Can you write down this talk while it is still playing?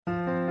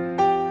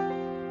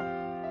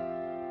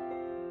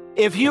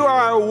If you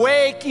are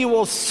awake, you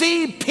will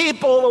see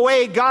people the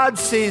way God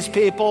sees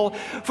people.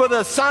 For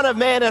the Son of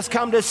Man has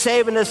come to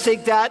save and to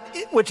seek that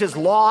which is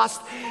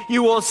lost.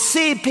 You will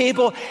see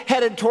people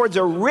headed towards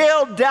a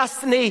real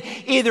destiny,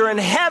 either in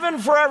heaven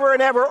forever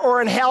and ever or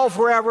in hell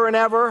forever and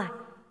ever.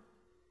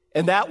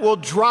 And that will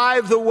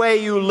drive the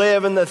way you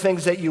live and the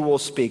things that you will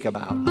speak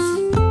about.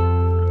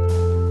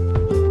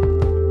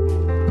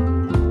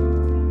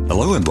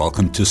 Hello and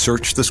welcome to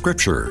Search the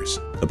Scriptures,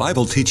 the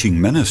Bible teaching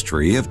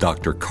ministry of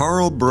Dr.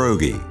 Carl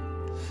Broggi.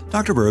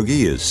 Dr.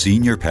 Broggi is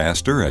senior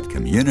pastor at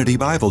Community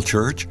Bible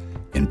Church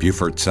in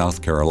Beaufort,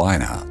 South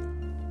Carolina.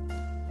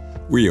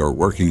 We are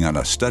working on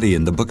a study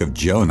in the book of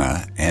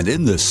Jonah, and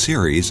in this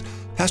series,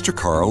 Pastor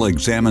Carl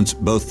examines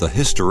both the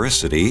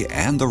historicity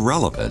and the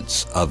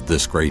relevance of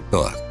this great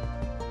book.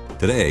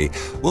 Today,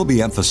 we'll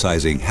be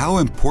emphasizing how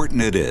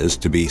important it is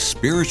to be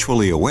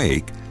spiritually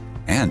awake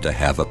and to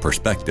have a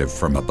perspective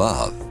from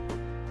above.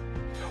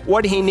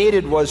 What he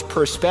needed was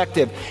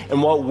perspective,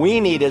 and what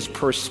we need is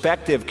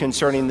perspective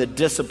concerning the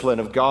discipline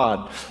of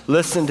God.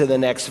 Listen to the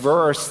next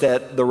verse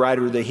that the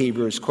writer of the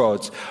Hebrews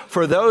quotes.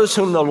 For those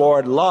whom the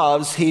Lord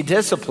loves, he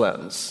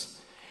disciplines,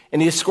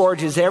 and he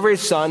scourges every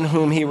son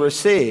whom he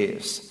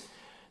receives.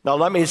 Now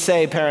let me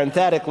say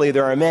parenthetically,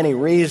 there are many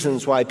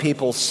reasons why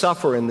people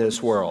suffer in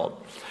this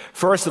world.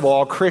 First of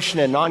all,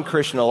 Christian and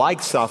non-Christian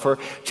alike suffer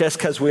just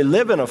because we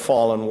live in a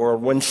fallen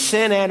world. When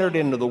sin entered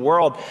into the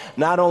world,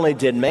 not only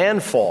did man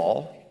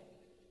fall,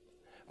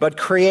 but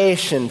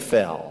creation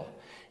fell.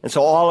 And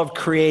so all of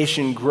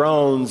creation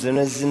groans and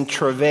is in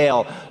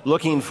travail,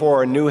 looking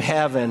for a new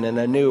heaven and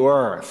a new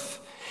earth.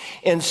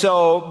 And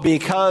so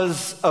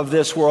because of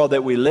this world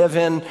that we live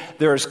in,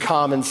 there's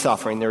common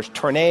suffering. There's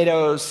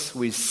tornadoes.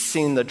 We've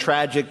seen the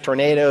tragic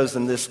tornadoes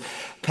in this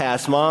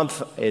past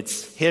month.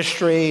 It's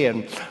history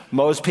in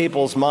most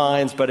people's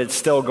minds, but it's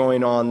still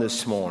going on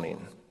this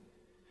morning.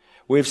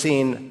 We've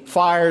seen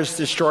fires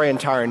destroy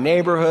entire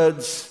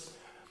neighborhoods.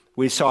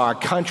 We saw our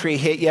country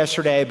hit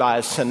yesterday by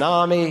a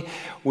tsunami.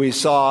 We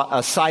saw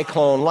a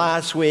cyclone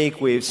last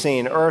week. We've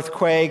seen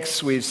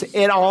earthquakes. We've seen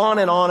it on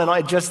and on and on.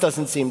 It just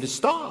doesn't seem to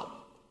stop.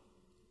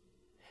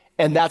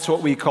 And that's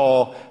what we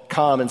call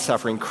common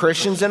suffering.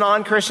 Christians and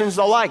non-Christians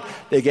alike.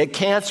 They get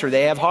cancer.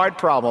 They have heart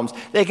problems.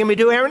 They can be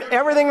doing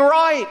everything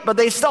right, but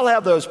they still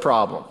have those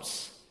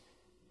problems.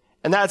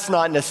 And that's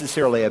not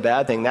necessarily a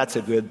bad thing. That's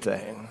a good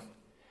thing.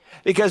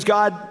 Because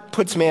God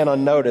puts man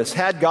on notice.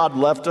 Had God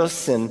left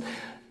us in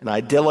an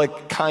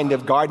idyllic kind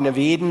of Garden of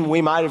Eden,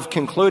 we might have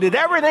concluded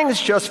everything's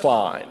just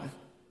fine.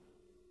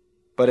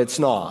 But it's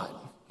not.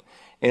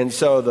 And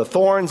so the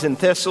thorns and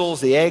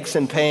thistles, the aches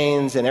and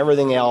pains and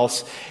everything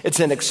else, it's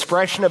an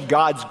expression of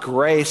God's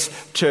grace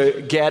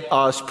to get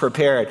us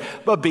prepared.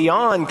 But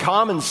beyond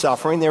common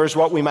suffering, there is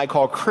what we might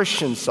call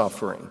Christian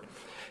suffering.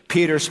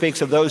 Peter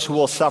speaks of those who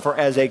will suffer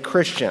as a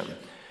Christian.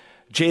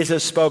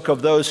 Jesus spoke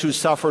of those who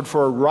suffered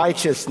for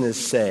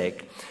righteousness'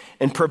 sake.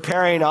 In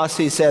preparing us,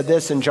 he said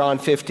this in John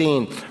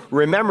 15,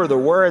 remember the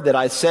word that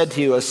I said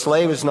to you, a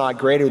slave is not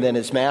greater than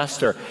his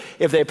master.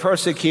 If they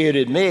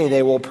persecuted me,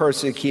 they will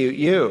persecute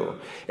you.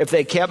 If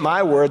they kept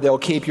my word, they'll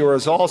keep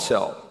yours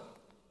also.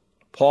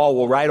 Paul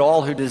will write,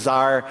 all who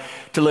desire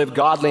to live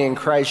godly in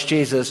Christ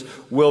Jesus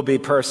will be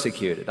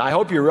persecuted. I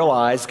hope you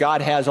realize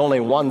God has only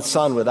one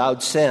son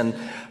without sin,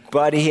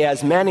 but he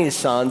has many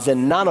sons,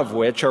 and none of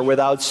which are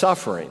without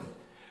suffering.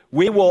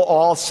 We will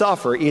all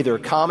suffer, either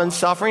common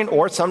suffering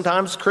or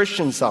sometimes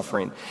Christian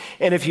suffering.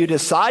 And if you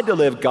decide to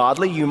live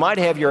godly, you might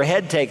have your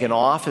head taken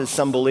off, as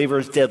some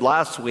believers did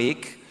last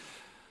week.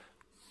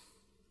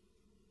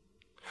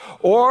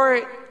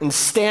 Or in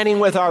standing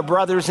with our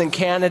brothers in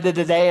Canada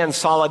today in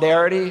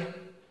solidarity,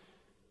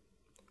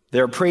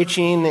 they're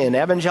preaching in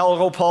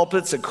evangelical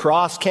pulpits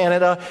across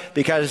Canada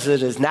because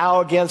it is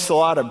now against the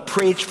law to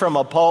preach from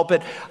a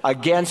pulpit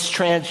against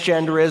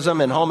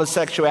transgenderism and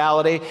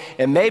homosexuality.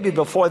 And maybe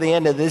before the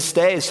end of this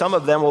day, some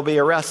of them will be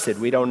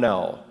arrested. We don't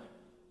know.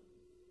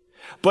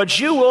 But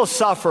you will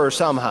suffer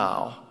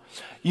somehow.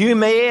 You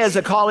may, as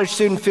a college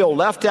student, feel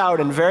left out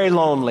and very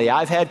lonely.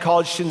 I've had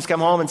college students come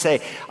home and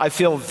say, I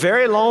feel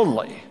very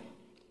lonely.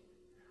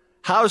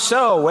 How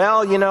so?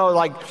 Well,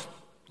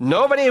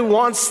 nobody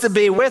wants to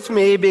be with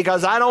me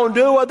because I don't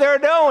do what they're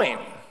doing.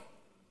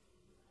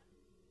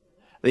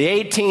 The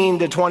 18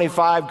 to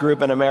 25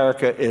 group in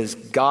America is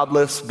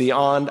godless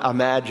beyond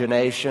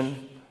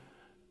imagination.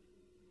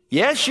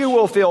 Yes, you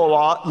will feel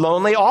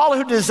lonely. All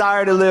who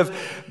desire to live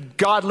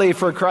godly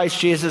for Christ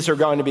Jesus are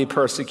going to be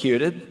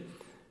persecuted.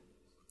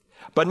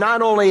 But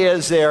not only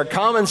is there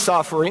common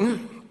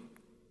suffering,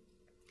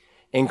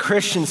 in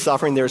Christian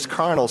suffering, there's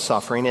carnal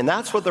suffering, and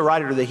that's what the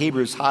writer of the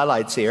Hebrews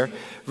highlights here.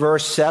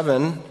 Verse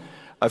 7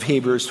 of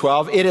Hebrews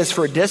 12, it is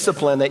for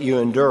discipline that you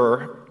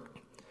endure.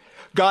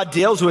 God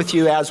deals with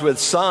you as with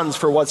sons,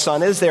 for what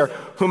son is there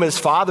whom his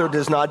father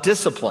does not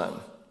discipline?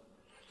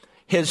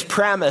 His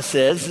premise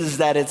is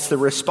that it's the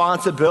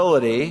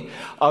responsibility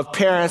of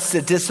parents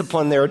to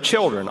discipline their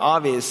children.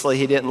 Obviously,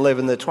 he didn't live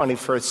in the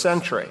 21st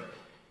century.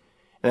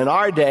 In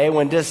our day,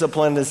 when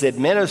discipline is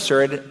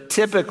administered,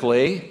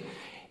 typically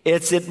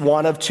It's at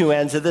one of two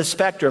ends of the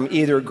spectrum,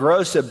 either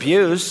gross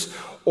abuse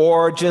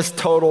or just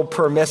total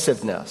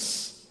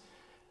permissiveness.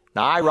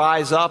 Now, I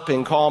rise up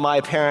and call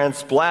my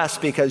parents blessed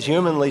because,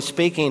 humanly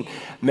speaking,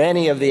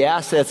 many of the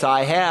assets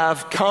I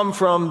have come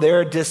from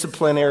their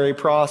disciplinary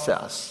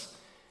process.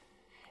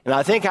 And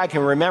I think I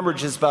can remember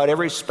just about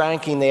every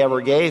spanking they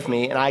ever gave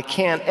me, and I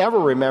can't ever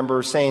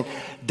remember saying,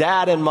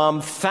 "Dad and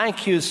Mom,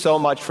 thank you so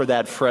much for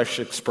that fresh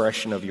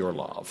expression of your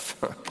love."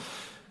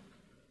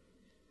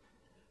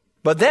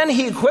 But then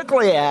he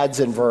quickly adds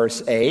in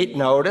verse 8,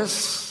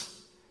 notice,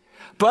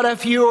 "But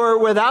if you are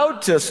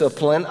without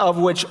discipline, of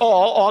which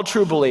all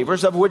true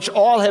believers, of which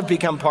all have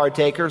become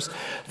partakers,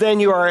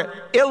 then you are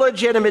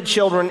illegitimate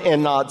children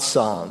and not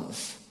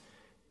sons."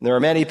 There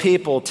are many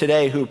people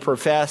today who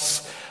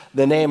profess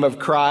the name of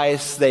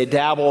Christ. They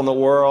dabble in the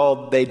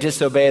world. They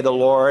disobey the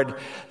Lord.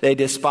 They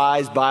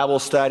despise Bible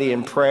study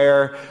and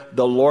prayer.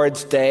 The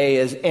Lord's Day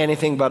is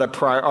anything but a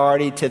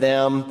priority to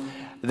them.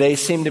 They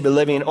seem to be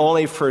living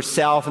only for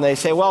self, and they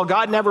say, "Well,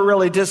 God never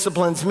really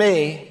disciplines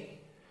me."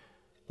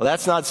 Well,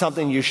 that's not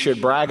something you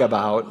should brag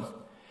about,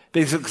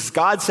 because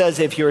God says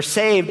if you're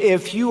saved,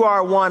 if you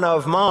are one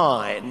of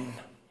mine,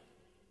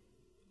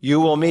 you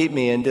will meet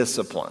me in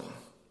discipline.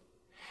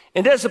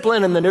 And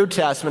discipline in the New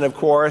Testament, of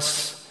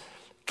course,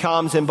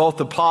 comes in both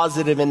the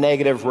positive and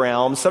negative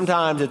realms.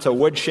 Sometimes it's a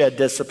woodshed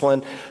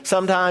discipline.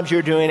 Sometimes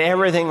you're doing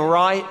everything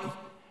right,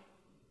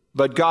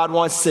 but God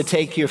wants to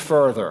take you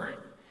further.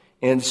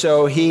 And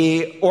so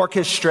he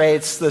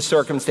orchestrates the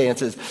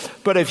circumstances.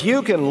 But if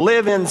you can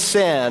live in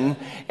sin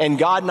and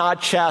God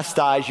not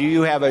chastise you,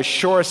 you have a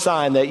sure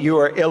sign that you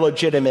are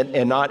illegitimate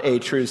and not a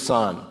true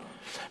son.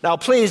 Now,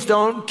 please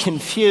don't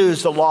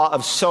confuse the law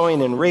of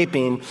sowing and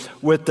reaping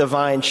with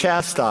divine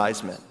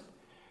chastisement.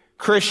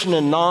 Christian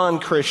and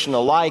non-Christian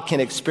alike can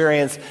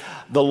experience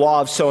the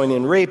law of sowing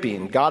and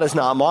reaping. God is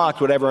not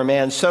mocked. Whatever a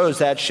man sows,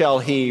 that shall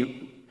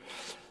he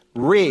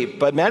reap.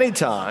 But many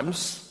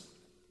times,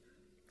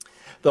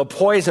 the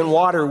poison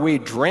water we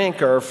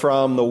drink are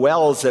from the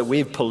wells that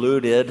we've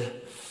polluted.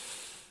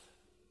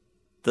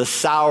 The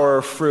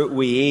sour fruit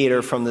we eat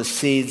are from the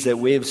seeds that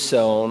we've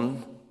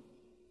sown.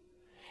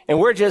 And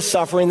we're just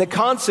suffering the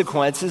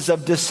consequences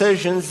of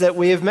decisions that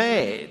we have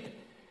made.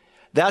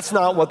 That's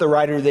not what the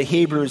writer of the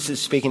Hebrews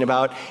is speaking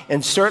about,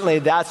 and certainly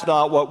that's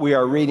not what we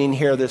are reading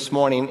here this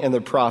morning in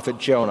the prophet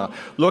Jonah.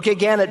 Look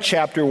again at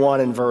chapter 1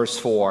 and verse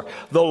 4.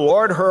 "The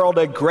Lord hurled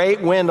a great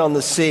wind on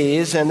the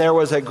seas, and there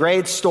was a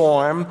great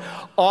storm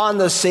on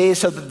the sea,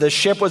 so that the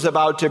ship was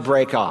about to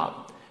break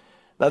up."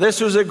 Now,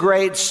 this was a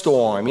great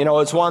storm. You know,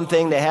 it's one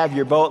thing to have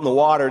your boat in the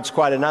water. It's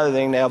quite another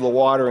thing to have the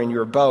water in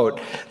your boat.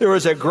 There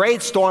was a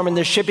great storm, and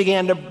the ship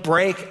began to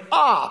break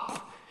up.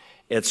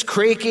 It's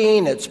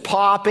creaking, it's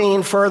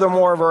popping.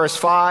 Furthermore, verse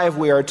 5,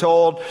 we are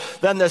told,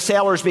 "Then the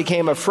sailors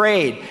became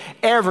afraid.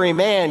 Every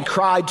man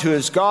cried to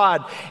his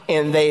God,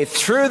 and they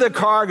threw the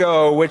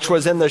cargo which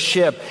was in the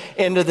ship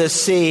into the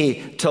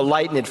sea to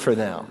lighten it for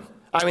them."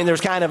 I mean, there's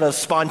kind of a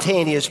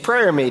spontaneous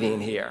prayer meeting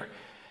here.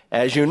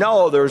 As you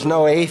know, there's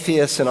no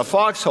atheists in a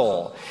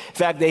foxhole. In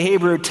fact, the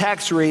Hebrew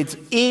text reads,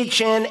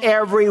 "Each and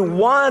every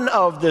one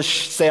of the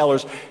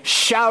sailors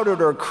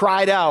shouted or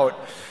cried out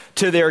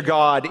to their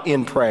God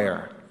in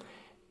prayer."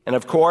 And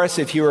of course,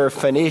 if you were a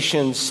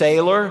Phoenician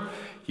sailor,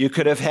 you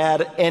could have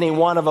had any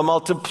one of a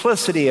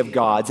multiplicity of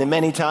gods. And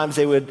many times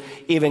they would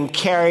even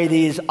carry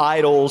these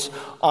idols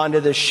onto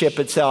the ship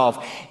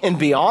itself. And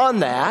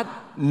beyond that,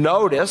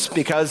 notice,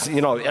 because,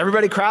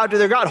 everybody crowd to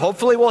their God.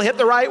 Hopefully we'll hit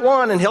the right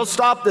one and he'll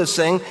stop this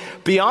thing.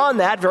 Beyond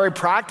that, very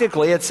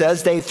practically, it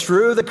says they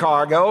threw the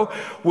cargo,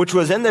 which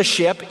was in the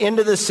ship,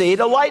 into the sea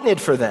to lighten it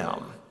for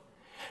them.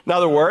 In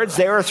other words,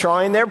 they were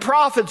throwing their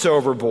profits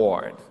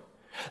overboard.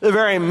 The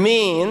very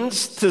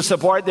means to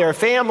support their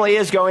family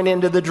is going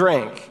into the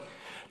drink.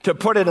 To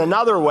put it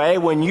another way,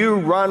 when you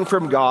run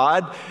from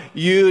God,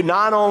 you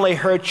not only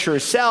hurt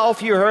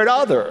yourself, you hurt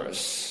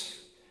others.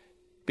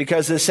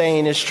 Because the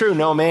saying is true,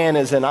 no man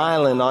is an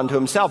island unto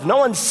himself. No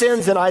one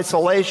sins in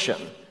isolation.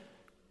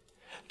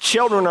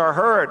 Children are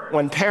hurt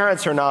when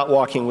parents are not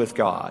walking with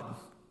God.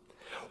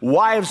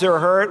 Wives are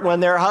hurt when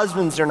their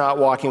husbands are not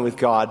walking with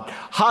God.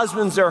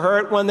 Husbands are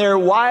hurt when their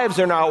wives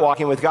are not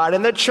walking with God.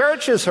 And the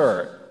church is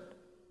hurt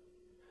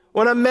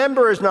when a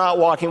member is not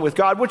walking with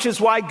God, which is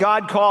why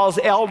God calls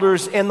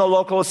elders in the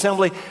local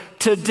assembly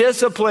to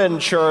discipline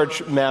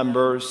church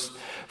members.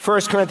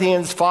 1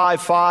 Corinthians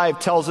 5:5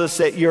 tells us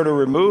that you're to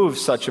remove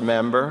such a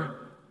member.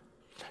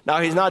 Now,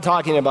 he's not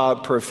talking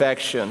about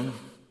perfection.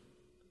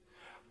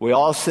 We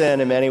all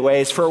sin in many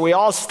ways, for we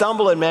all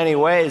stumble in many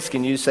ways.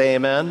 Can you say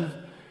amen?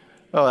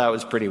 Oh, that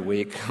was pretty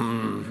weak.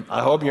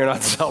 I hope you're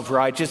not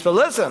self-righteous, but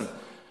listen.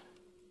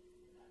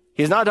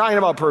 He's not talking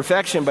about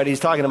perfection, but he's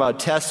talking about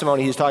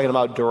testimony. He's talking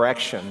about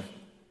direction.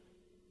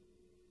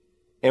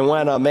 And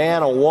when a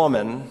man or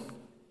woman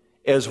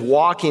is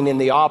walking in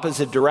the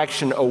opposite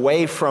direction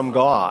away from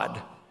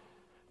God,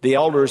 the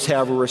elders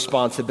have a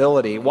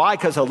responsibility. Why?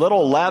 Because a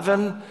little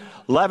leaven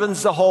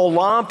leavens the whole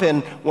lump,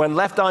 and when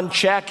left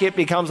unchecked, it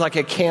becomes like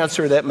a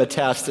cancer that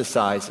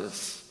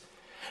metastasizes.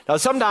 Now,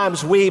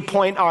 sometimes we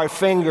point our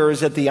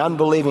fingers at the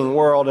unbelieving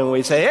world and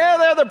we say, "Yeah,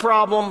 they're the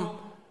problem."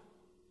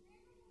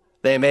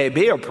 They may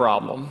be a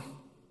problem,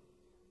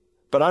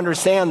 but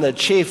understand the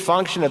chief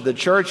function of the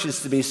church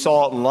is to be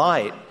salt and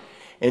light.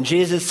 And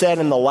Jesus said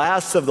in the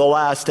last of the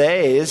last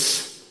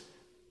days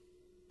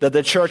that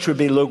the church would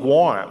be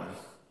lukewarm,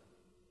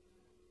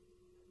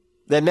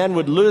 that men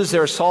would lose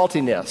their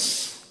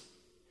saltiness.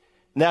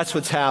 And that's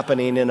what's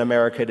happening in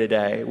America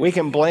today. We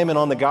can blame it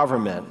on the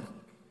government.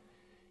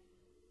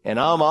 And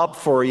I'm up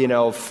for,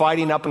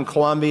 fighting up in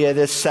Columbia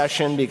this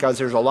session because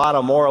there's a lot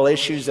of moral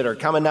issues that are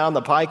coming down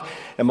the pike,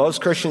 and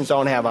most Christians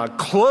don't have a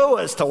clue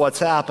as to what's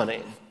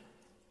happening.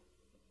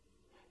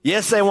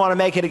 Yes, they want to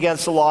make it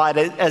against the law,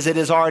 as it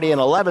is already in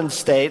 11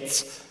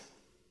 states,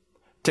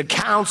 to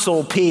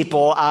counsel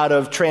people out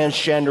of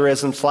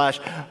transgenderism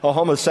 / a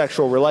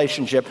homosexual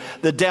relationship.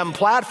 The Dem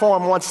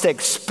platform wants to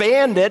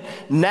expand it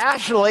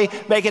nationally,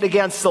 make it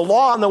against the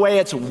law, and the way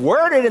it's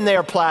worded in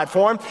their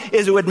platform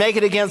is it would make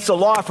it against the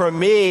law for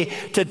me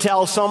to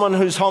tell someone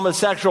who's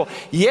homosexual,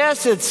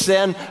 yes, it's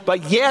sin,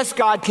 but yes,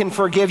 God can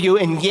forgive you,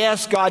 and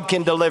yes, God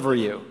can deliver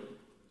you.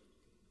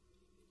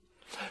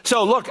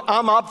 So look,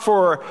 I'm up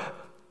for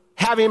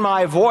having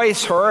my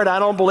voice heard. I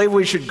don't believe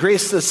we should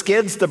grease the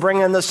skids to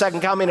bring in the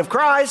second coming of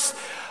Christ.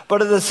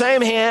 But at the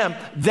same hand,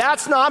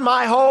 that's not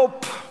my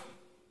hope.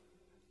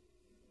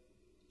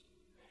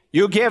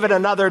 You give it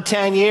another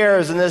 10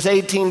 years and this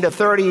 18 to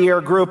 30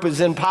 year group is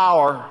in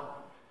power,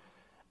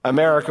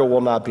 America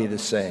will not be the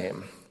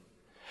same.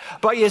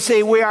 But you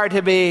see, we are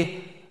to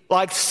be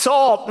like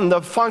salt, and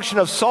the function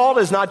of salt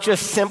is not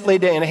just simply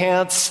to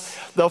enhance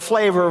the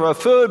flavor of a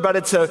food, but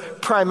it's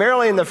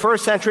primarily in the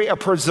first century a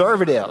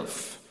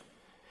preservative.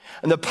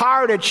 And the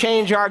power to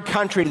change our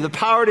country, the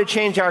power to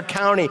change our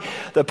county,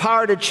 the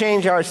power to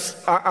change our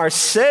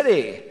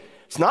city.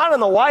 It's not in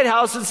the White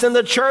House, it's in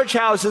the church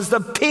houses. The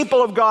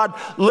people of God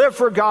live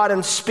for God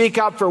and speak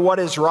up for what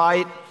is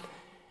right.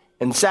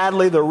 And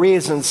sadly, the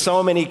reason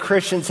so many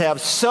Christians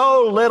have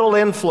so little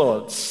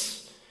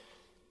influence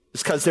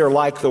is because they're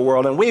like the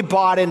world. And we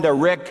bought into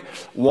Rick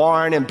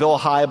Warren and Bill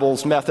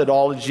Hybels'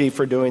 methodology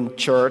for doing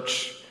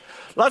church.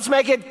 Let's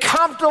make it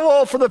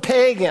comfortable for the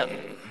pagan.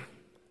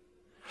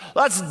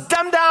 Let's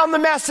dumb down the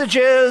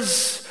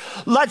messages.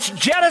 Let's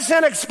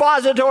jettison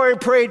expository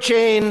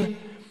preaching,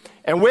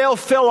 and we'll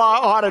fill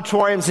our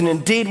auditoriums, and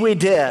indeed we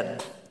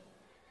did.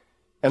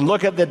 And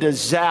look at the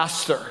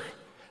disaster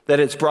that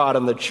it's brought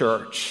in the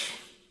church.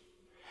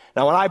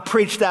 Now, when I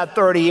preached that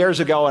 30 years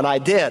ago, and I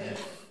did,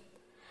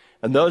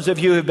 and those of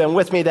you who've been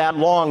with me that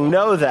long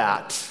know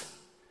that,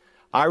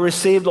 I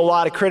received a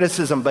lot of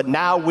criticism, but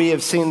now we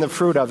have seen the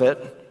fruit of it.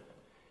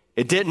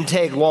 It didn't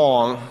take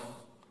long.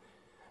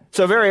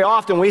 So very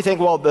often we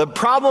think, well, the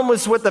problem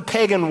was with the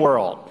pagan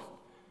world.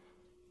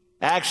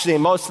 Actually,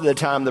 most of the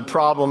time, the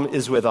problem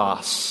is with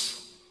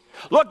us.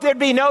 Look, there'd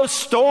be no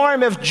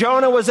storm if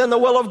Jonah was in the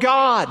will of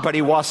God, but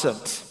he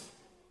wasn't.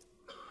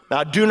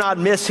 Now, do not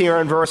miss here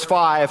in verse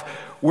 5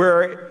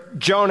 where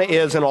Jonah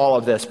is in all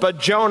of this. But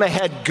Jonah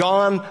had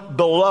gone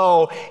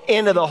below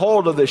into the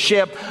hold of the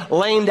ship,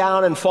 lain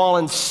down and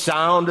fallen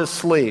sound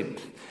asleep.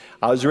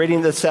 I was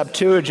reading the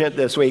Septuagint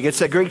this week.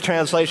 It's a Greek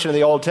translation of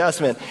the Old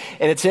Testament.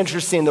 And it's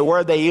interesting, the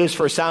word they use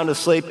for sound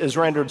asleep is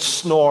rendered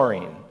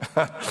snoring.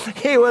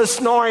 He was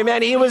snoring,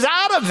 man. He was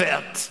out of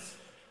it.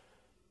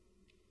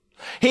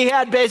 He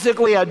had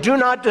basically a do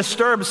not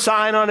disturb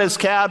sign on his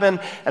cabin,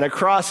 and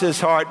across his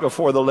heart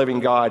before the living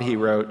God, he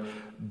wrote,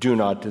 do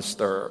not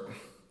disturb.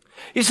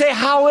 You say,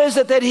 how is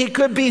it that he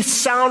could be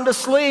sound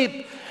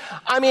asleep?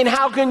 I mean,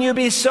 how can you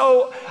be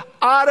so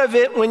out of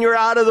it when you're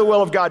out of the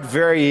will of God?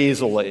 Very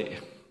easily.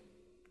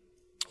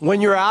 When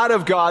you're out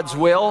of God's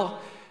will,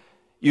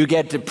 you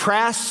get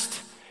depressed,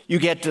 you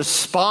get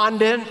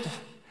despondent.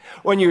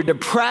 When you're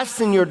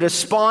depressed and you're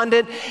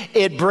despondent,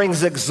 it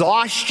brings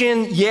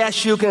exhaustion.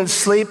 Yes, you can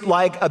sleep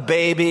like a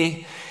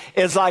baby.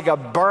 It's like a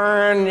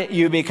burn.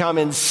 You become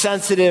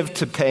insensitive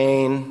to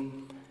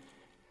pain.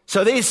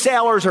 So these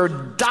sailors are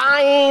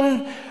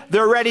dying.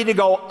 They're ready to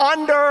go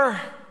under.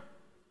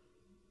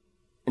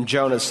 And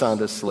Jonah's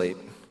sound asleep.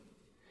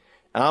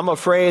 And I'm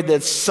afraid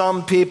that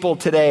some people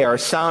today are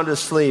sound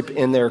asleep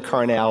in their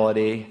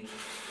carnality.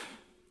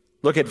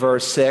 Look at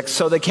verse 6.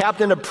 So the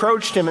captain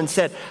approached him and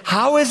said,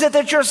 how is it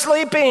that you're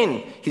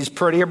sleeping? He's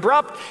pretty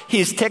abrupt.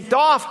 He's ticked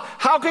off.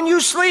 How can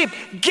you sleep?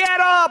 Get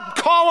up,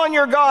 call on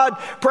your God.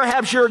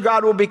 Perhaps your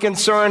God will be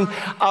concerned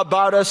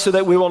about us so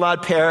that we will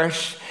not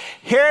perish.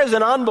 Here's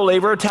an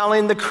unbeliever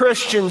telling the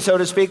Christian, so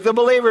to speak, the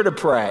believer to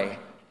pray.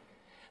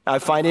 I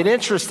find it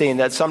interesting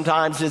that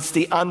sometimes it's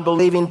the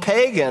unbelieving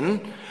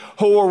pagan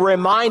who will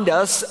remind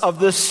us of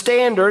the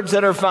standards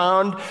that are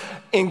found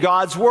in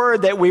God's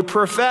word that we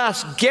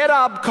profess. Get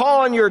up,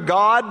 call on your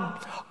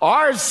God.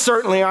 Ours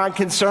certainly aren't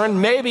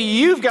concerned. Maybe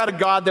you've got a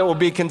God that will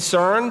be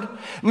concerned.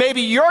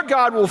 Maybe your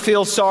God will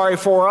feel sorry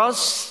for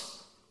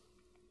us.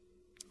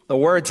 The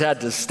words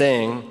had to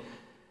sting.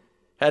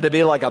 Had to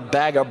be like a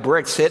bag of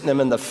bricks hitting him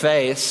in the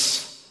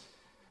face.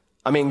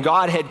 I mean,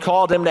 God had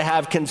called him to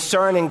have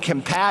concern and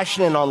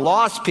compassion on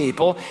lost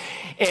people.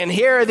 And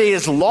here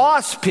these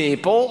lost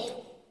people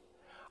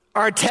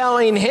are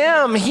telling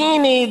him he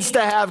needs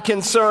to have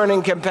concern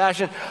and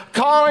compassion.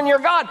 Call on your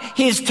God.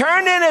 He's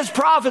turned in his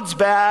prophet's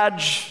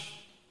badge,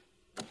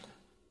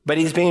 but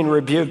he's being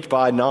rebuked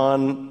by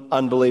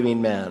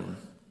unbelieving men.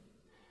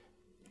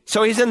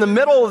 So he's in the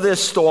middle of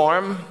this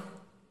storm.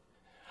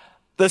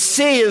 The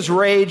sea is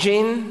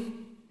raging.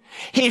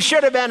 He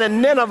should have been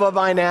in Nineveh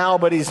by now,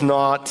 but he's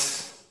not.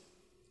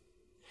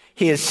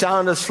 He is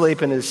sound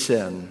asleep in his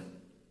sin.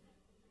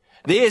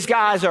 These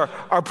guys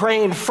are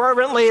praying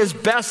fervently as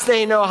best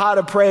they know how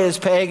to pray as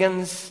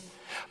pagans.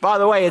 By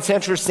the way, it's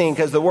interesting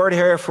because the word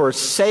here for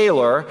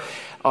sailor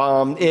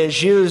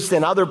is used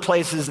in other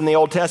places in the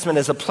Old Testament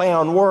as a play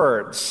on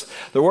words.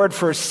 The word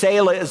for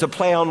sailor is a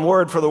play on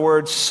word for the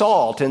word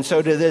salt. And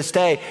so to this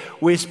day,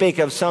 we speak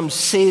of some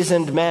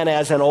seasoned men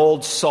as an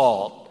old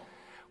salt.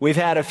 We've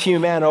had a few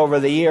men over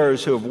the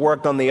years who have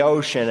worked on the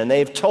ocean, and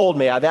they've told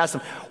me, I've asked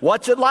them,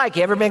 what's it like?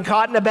 You ever been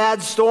caught in a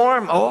bad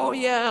storm? Oh,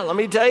 yeah, let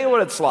me tell you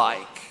what it's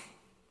like.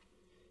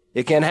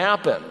 It can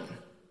happen.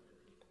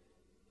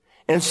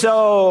 And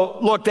so,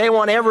 look, they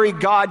want every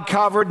God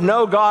covered,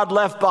 no God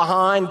left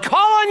behind. Call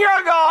on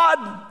your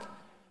God.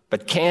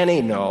 But can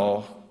he?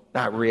 No,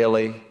 not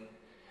really.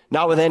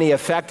 Not with any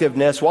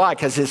effectiveness. Why?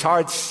 Because his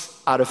heart's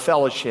out of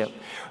fellowship.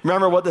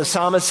 Remember what the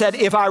psalmist said,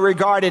 if I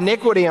regard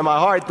iniquity in my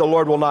heart, the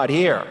Lord will not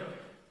hear.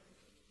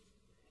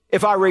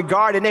 If I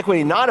regard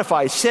iniquity, not if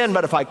I sin,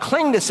 but if I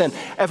cling to sin,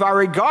 if I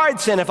regard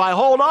sin, if I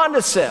hold on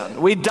to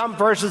sin. We dump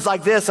verses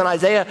like this in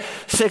Isaiah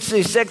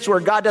 66 where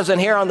God doesn't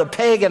hear on the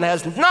pagan,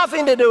 has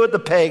nothing to do with the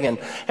pagan,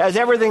 has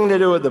everything to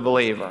do with the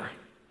believer.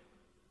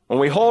 When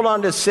we hold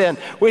on to sin,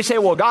 we say,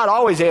 well, God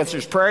always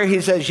answers prayer.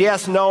 He says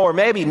yes, no, or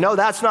maybe. No,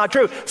 that's not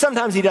true.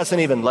 Sometimes he doesn't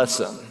even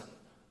listen.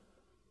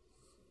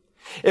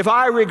 If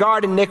I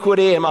regard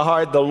iniquity in my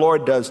heart, the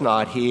Lord does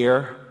not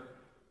hear.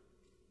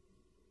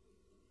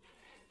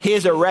 He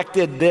has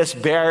erected this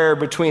barrier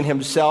between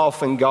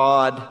himself and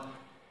God,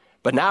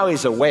 but now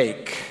he's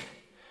awake.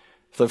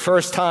 For the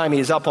first time,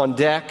 he's up on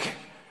deck.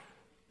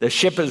 The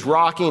ship is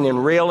rocking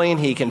and reeling.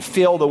 He can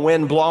feel the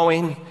wind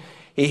blowing.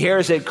 He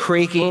hears it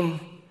creaking.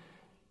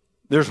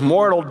 There's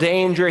mortal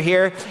danger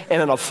here.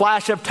 And in a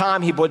flash of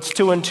time, he puts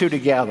two and two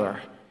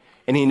together.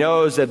 And he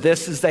knows that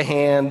this is the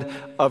hand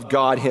of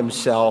God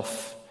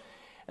himself.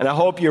 And I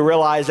hope you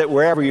realize that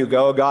wherever you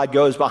go, God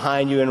goes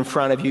behind you and in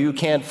front of you. You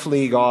can't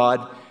flee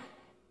God.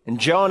 And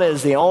Jonah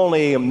is the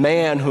only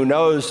man who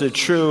knows the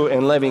true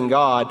and living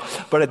God.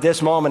 But at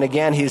this moment,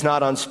 again, he's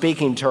not on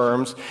speaking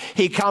terms.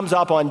 He comes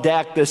up on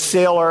deck. The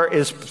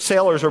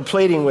sailors are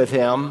pleading with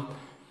him.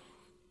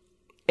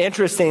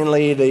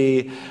 Interestingly,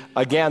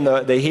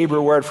 the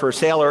Hebrew word for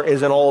sailor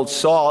is an old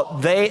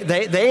salt.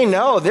 They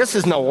know this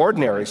is no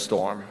ordinary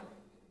storm.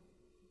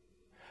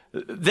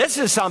 This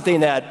is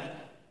something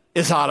that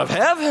is out of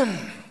heaven.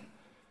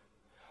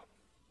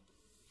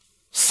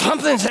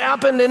 Something's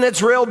happened and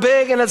it's real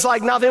big and it's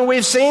like nothing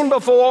we've seen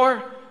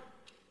before.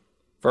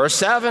 Verse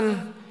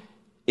 7,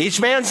 each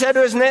man said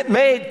to his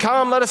mate,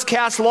 come, let us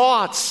cast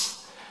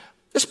lots.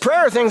 This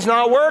prayer thing's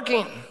not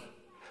working.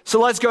 So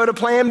let's go to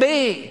plan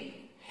B.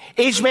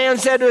 Each man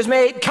said to his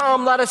mate,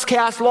 come, let us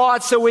cast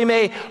lots so we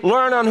may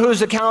learn on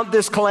whose account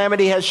this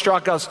calamity has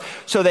struck us.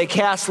 So they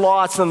cast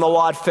lots and the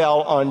lot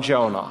fell on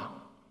Jonah.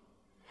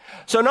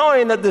 So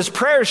knowing that this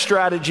prayer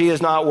strategy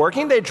is not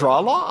working, they draw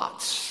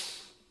lots.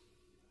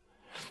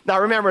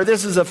 Now remember,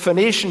 this is a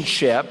Phoenician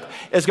ship.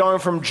 It's going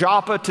from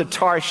Joppa to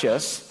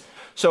Tarshish.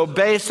 So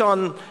based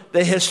on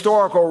the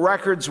historical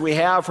records we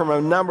have from a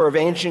number of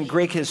ancient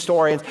Greek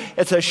historians,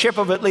 it's a ship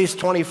of at least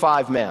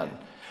 25 men.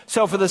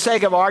 So for the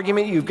sake of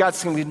argument, you've got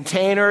some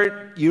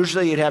container.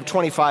 Usually you'd have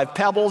 25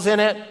 pebbles in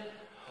it.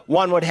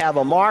 One would have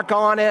a mark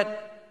on it.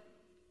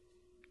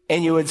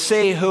 And you would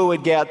see who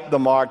would get the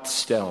marked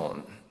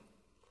stone.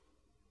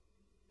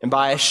 And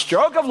by a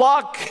stroke of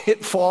luck,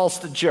 it falls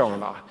to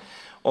Jonah.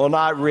 Well,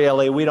 not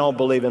really. We don't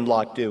believe in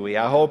luck, do we?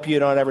 I hope you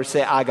don't ever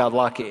say, I got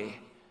lucky.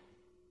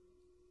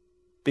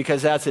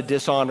 Because that's a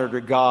dishonor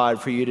to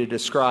God for you to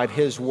describe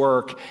his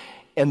work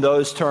in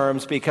those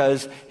terms,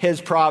 because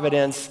his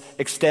providence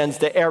extends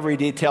to every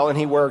detail and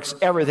he works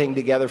everything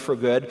together for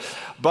good.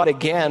 But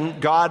again,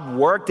 God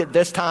worked at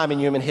this time in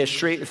human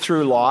history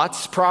through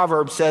lots.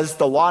 Proverbs says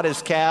the lot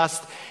is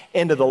cast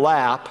into the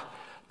lap,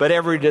 but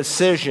every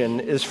decision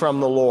is from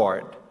the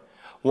Lord.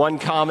 One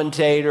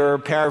commentator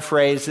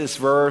paraphrased this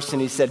verse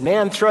and he said,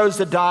 man throws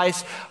the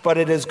dice, but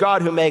it is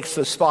God who makes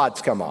the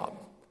spots come up.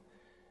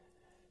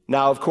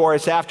 Now, of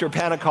course, after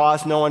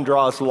Pentecost, no one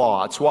draws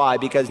lots. Why?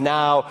 Because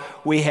now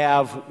we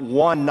have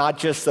one, not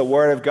just the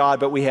Word of God,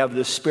 but we have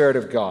the Spirit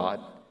of God.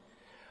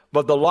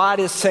 But the lot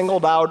is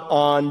singled out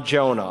on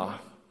Jonah.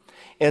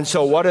 And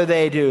so what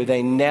do?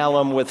 They nail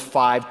him with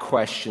 5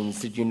 questions.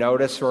 Did you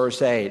notice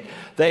verse 8?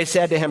 They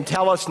said to him,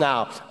 tell us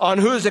now, on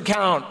whose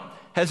account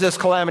has this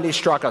calamity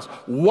struck us?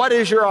 What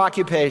is your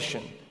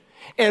occupation?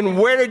 And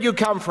where did you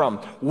come from?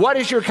 What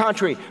is your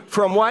country?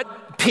 From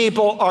what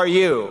people are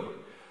you?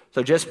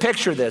 So just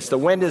picture this. The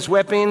wind is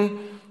whipping.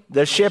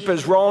 The ship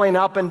is rolling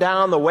up and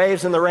down. The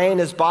waves and the rain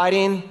is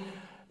biting.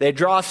 They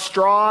draw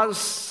straws,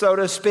 so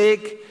to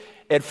speak.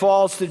 It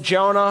falls to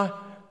Jonah.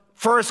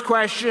 First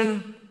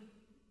question,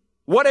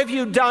 what have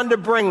you done to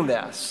bring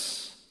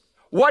this?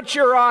 What's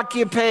your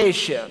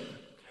occupation?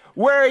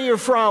 Where are you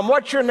from?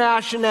 What's your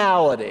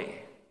nationality?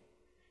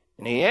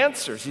 And he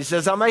answers. He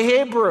says, I'm a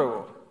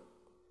Hebrew.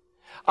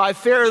 I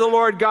fear the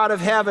Lord God of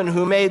heaven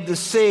who made the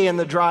sea and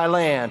the dry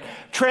land.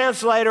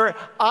 Translator,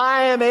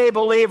 I am a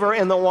believer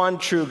in the one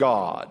true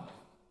God.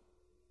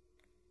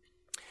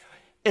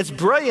 It's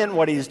brilliant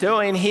what he's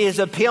doing. He is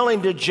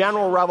appealing to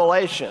general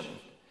revelation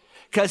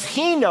because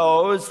he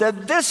knows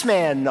that this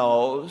man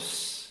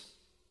knows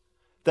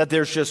that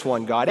there's just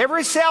one God.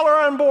 Every sailor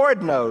on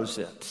board knows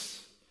it.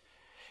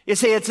 You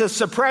see, it's a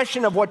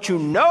suppression of what you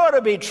know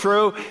to be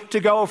true to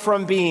go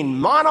from being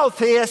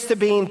monotheist to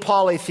being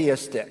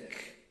polytheistic.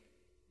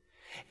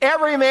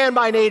 Every man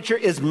by nature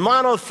is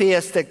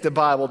monotheistic, the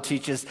Bible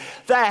teaches.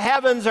 The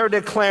heavens are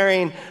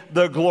declaring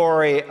the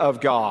glory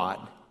of God.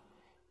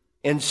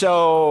 And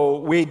so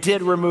we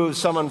did remove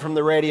someone from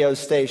the radio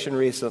station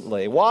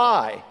recently.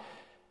 Why?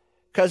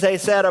 Because they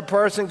said a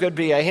person could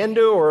be a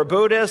Hindu or a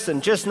Buddhist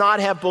and just not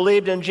have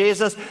believed in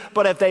Jesus,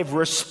 but if they've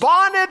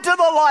responded to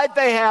the light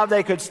they have,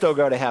 they could still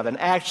go to heaven.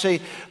 Actually,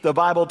 the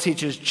Bible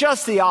teaches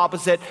just the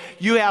opposite.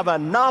 You have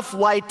enough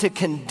light to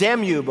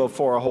condemn you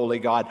before a holy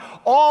God.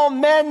 All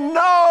men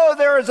know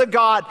there is a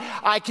God.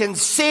 I can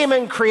see him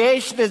in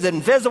creation. His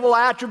invisible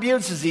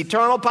attributes, his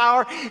eternal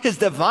power, his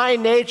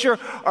divine nature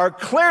are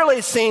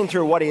clearly seen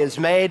through what he has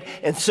made,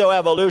 and so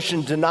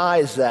evolution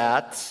denies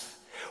that.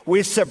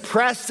 We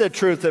suppress the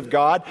truth of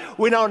God.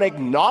 We don't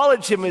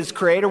acknowledge him as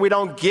creator. We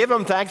don't give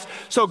him thanks.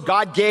 So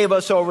God gave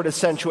us over to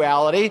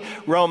sensuality.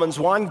 Romans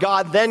 1,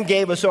 God then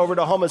gave us over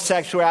to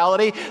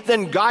homosexuality.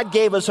 Then God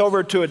gave us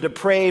over to a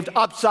depraved,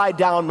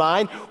 upside-down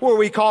mind where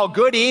we call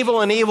good evil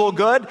and evil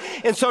good.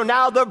 And so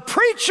now the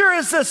preacher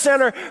is the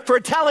sinner for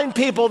telling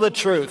people the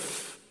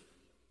truth.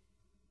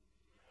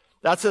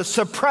 That's a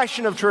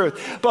suppression of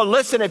truth. But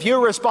listen, if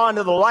you respond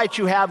to the light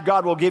you have,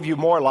 God will give you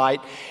more light,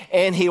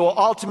 and he will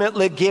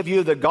ultimately give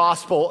you the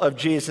gospel of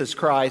Jesus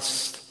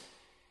Christ.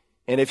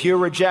 And if you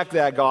reject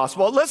that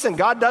gospel, listen,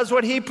 God does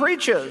what he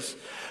preaches.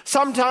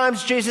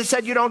 Sometimes Jesus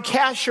said, you don't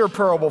cast your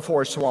pearl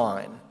before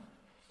swine.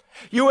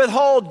 You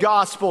withhold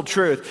gospel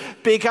truth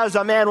because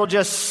a man will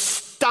just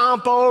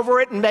stomp over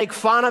it and make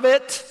fun of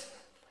it.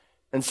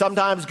 And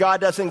sometimes God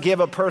doesn't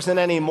give a person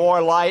any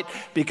more light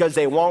because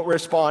they won't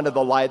respond to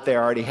the light they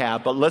already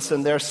have. But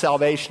listen, there's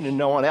salvation in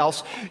no one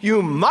else.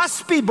 You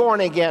must be born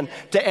again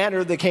to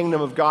enter the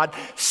kingdom of God.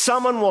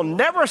 Someone will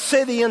never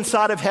see the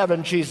inside of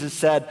heaven, Jesus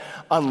said,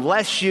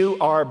 unless you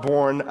are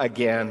born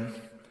again.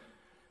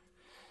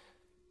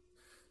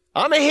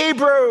 I'm a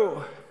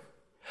Hebrew.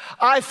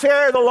 I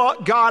fear the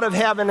God of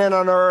heaven and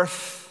on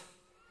earth.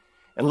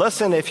 And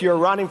listen, if you're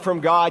running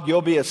from God,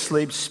 you'll be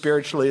asleep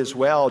spiritually as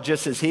well,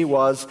 just as he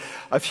was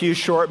a few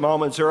short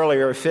moments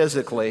earlier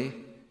physically.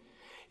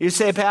 You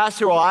say,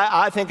 Pastor, well,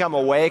 I think I'm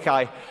awake.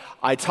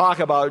 I talk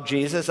about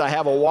Jesus. I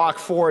have a walk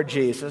for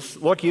Jesus.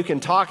 Look, you can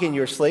talk in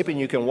your sleep and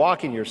you can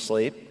walk in your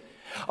sleep.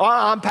 Oh,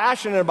 I'm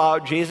passionate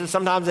about Jesus.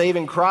 Sometimes I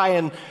even cry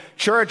in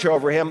church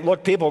over him.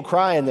 Look, people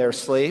cry in their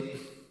sleep.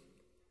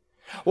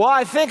 Well,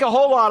 I think a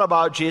whole lot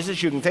about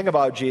Jesus. You can think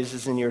about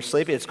Jesus in your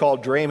sleep. It's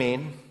called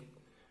dreaming.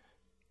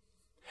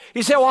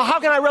 You say, well, how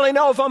can I really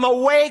know if I'm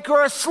awake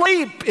or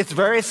asleep? It's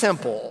very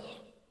simple.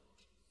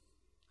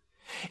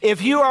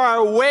 If you are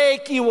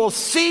awake, you will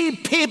see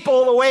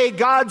people the way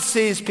God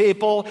sees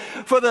people.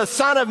 For the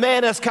Son of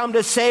Man has come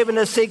to save and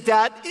to seek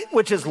that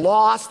which is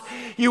lost.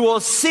 You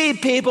will see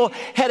people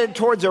headed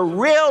towards a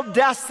real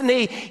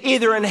destiny,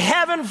 either in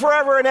heaven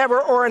forever and ever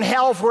or in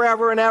hell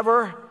forever and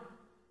ever.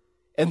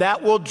 And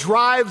that will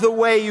drive the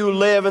way you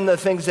live and the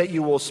things that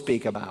you will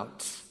speak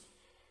about.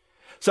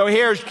 So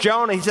here's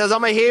Jonah. He says,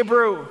 I'm a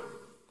Hebrew.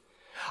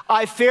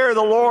 I fear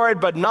the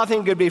Lord, but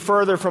nothing could be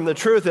further from the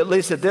truth, at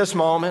least at this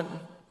moment.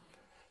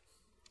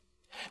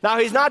 Now,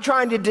 he's not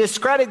trying to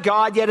discredit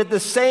God, yet at the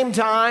same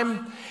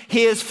time,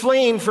 he is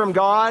fleeing from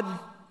God.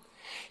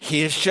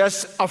 He has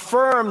just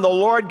affirmed the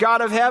Lord God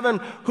of heaven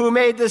who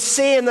made the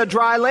sea and the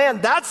dry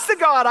land. That's the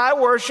God I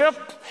worship.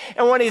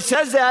 And when he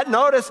says that,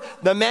 notice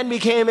the men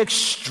became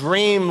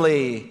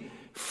extremely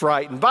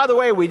frightened. By the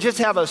way, we just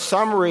have a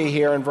summary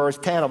here in verse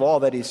 10 of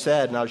all that he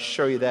said, and I'll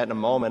show you that in a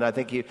moment. I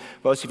think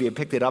most of you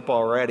picked it up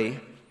already.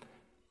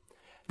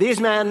 These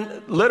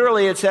men,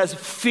 literally it says,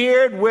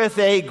 feared with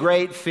a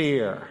great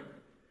fear.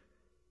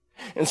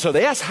 And so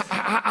they ask,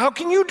 how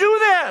can you do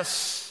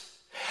this?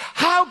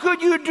 How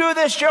could you do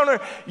this,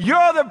 Jonah?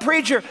 You're the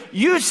preacher.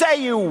 You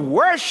say you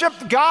worship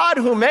God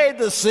who made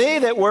the sea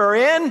that we're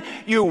in.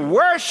 You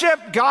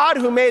worship God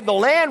who made the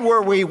land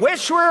where we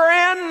wish we were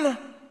in.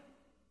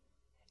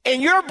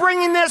 And you're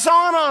bringing this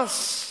on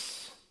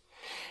us.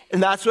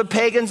 And that's what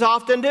pagans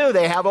often do.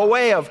 They have a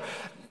way of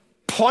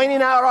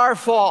pointing out our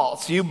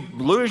faults. You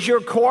lose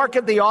your cork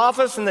at the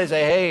office and they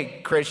say,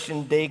 hey,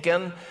 Christian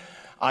deacon,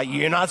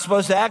 you're not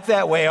supposed to act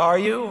that way, are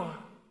you?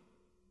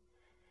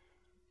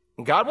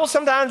 God will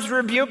sometimes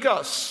rebuke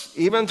us,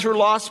 even through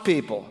lost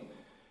people.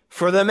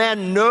 For the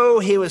man knew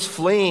he was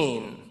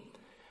fleeing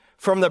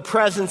from the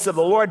presence of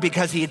the Lord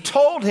because he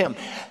told them.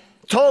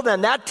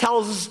 That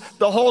tells us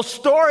the whole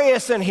story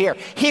isn't here.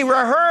 He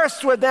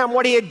rehearsed with them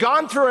what he had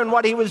gone through and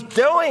what he was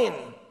doing.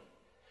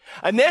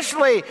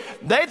 Initially,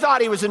 they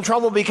thought he was in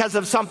trouble because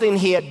of something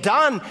he had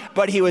done,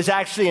 but he was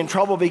actually in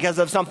trouble because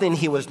of something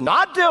he was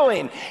not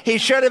doing. He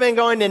should have been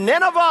going to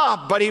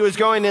Nineveh, but he was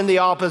going in the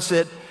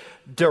opposite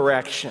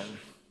direction.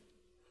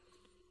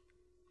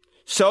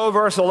 So,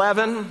 verse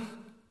 11,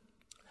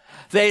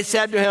 they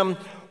said to him,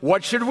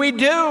 "What should we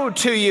do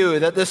to you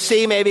that the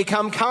sea may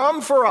become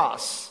calm for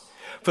us?"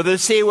 For the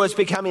sea was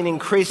becoming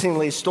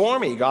increasingly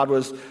stormy. God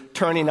was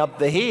turning up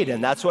the heat,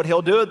 and that's what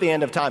he'll do at the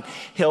end of time.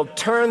 He'll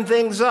turn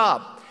things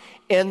up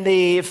in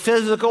the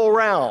physical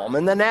realm,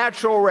 in the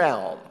natural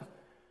realm.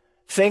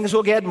 Things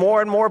will get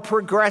more and more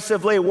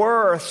progressively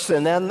worse,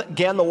 and then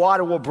again the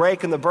water will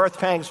break and the birth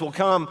pangs will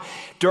come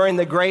during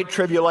the Great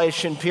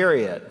Tribulation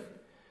period.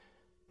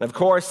 Of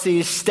course,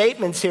 these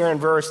statements here in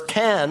verse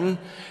 10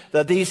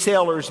 that these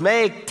sailors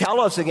make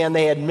tell us again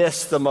they had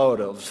missed the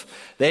motive.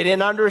 They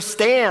didn't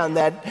understand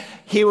that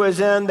they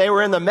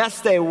were in the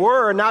mess they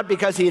were, not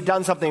because he had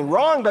done something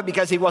wrong, but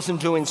because he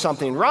wasn't doing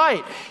something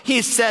right.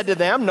 He said to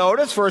them,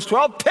 notice verse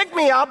 12, "Pick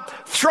me up,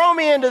 throw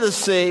me into the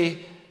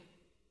sea,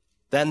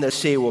 then the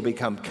sea will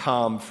become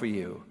calm for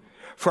you.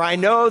 For I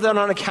know that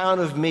on account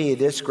of me,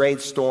 this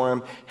great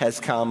storm has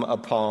come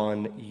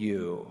upon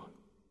you."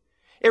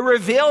 It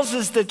reveals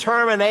his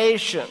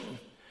determination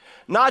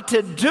not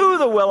to do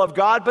the will of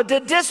God, but to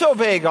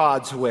disobey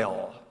God's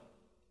will.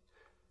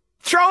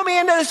 Throw me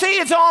into the sea.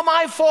 It's all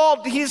my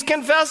fault. He's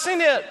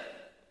confessing it.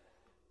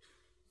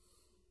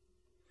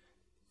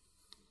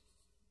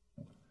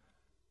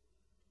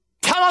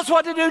 Tell us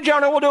what to do,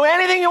 Jonah. We'll do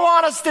anything you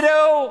want us to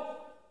do.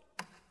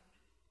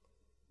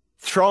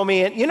 Throw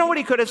me in. You know what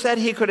he could have said?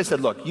 He could have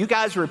said, "Look, you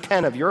guys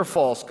repent of your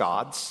false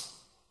gods,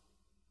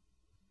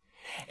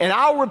 and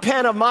I'll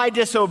repent of my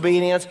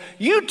disobedience.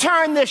 You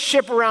turn this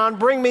ship around,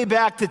 bring me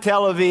back to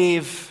Tel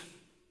Aviv,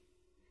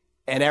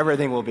 and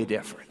everything will be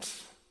different."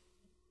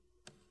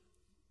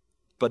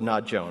 But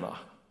not Jonah.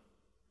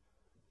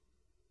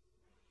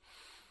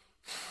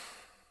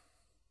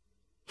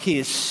 He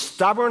is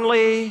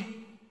stubbornly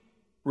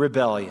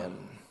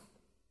rebellion.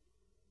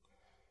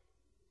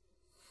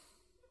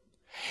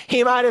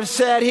 He might have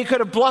said, he could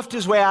have bluffed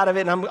his way out of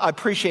it, and I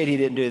appreciate he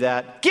didn't do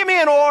that. "Give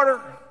me an order.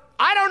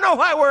 I don't know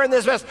why we're in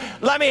this mess.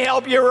 Let me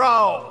help you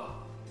row."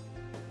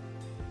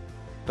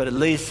 But at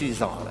least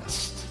he's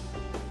honest.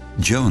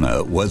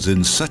 Jonah was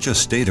in such a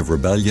state of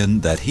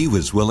rebellion that he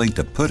was willing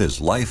to put his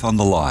life on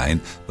the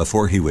line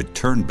before he would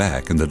turn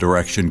back in the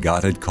direction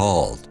God had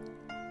called.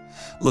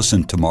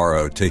 Listen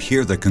tomorrow to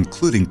hear the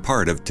concluding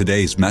part of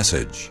today's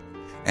message.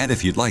 And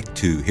if you'd like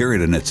to hear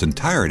it in its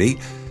entirety,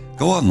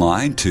 go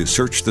online to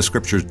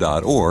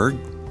searchthescriptures.org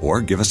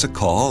or give us a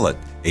call at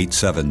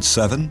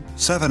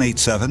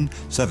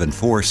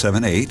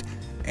 877-787-7478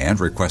 and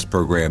request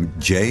program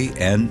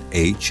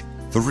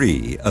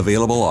JNH3,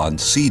 available on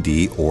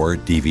CD or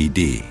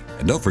DVD.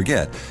 And don't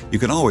forget, you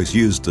can always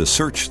use the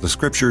Search the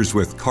Scriptures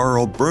with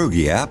Carl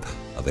Broggi app,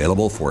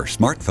 available for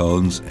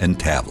smartphones and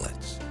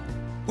tablets.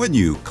 When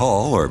you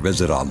call or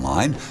visit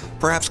online,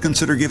 perhaps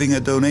consider giving a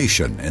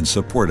donation in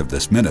support of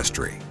this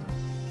ministry.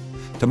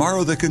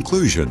 Tomorrow, the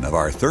conclusion of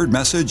our third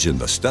message in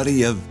the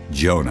study of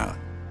Jonah.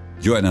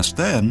 Join us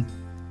then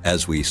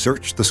as we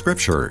search the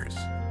Scriptures.